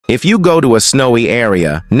If you go to a snowy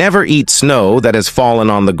area, never eat snow that has fallen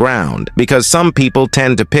on the ground, because some people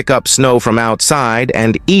tend to pick up snow from outside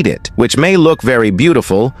and eat it, which may look very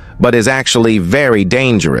beautiful, but is actually very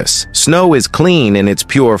dangerous. Snow is clean in its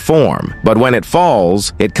pure form, but when it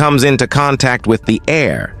falls, it comes into contact with the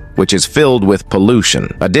air, which is filled with pollution.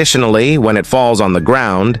 Additionally, when it falls on the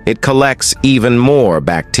ground, it collects even more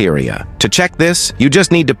bacteria. To check this, you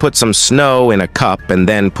just need to put some snow in a cup and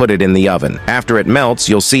then put it in the oven. After it melts,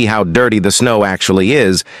 you'll see how dirty the snow actually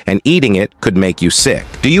is, and eating it could make you sick.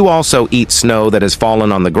 Do you also eat snow that has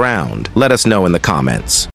fallen on the ground? Let us know in the comments.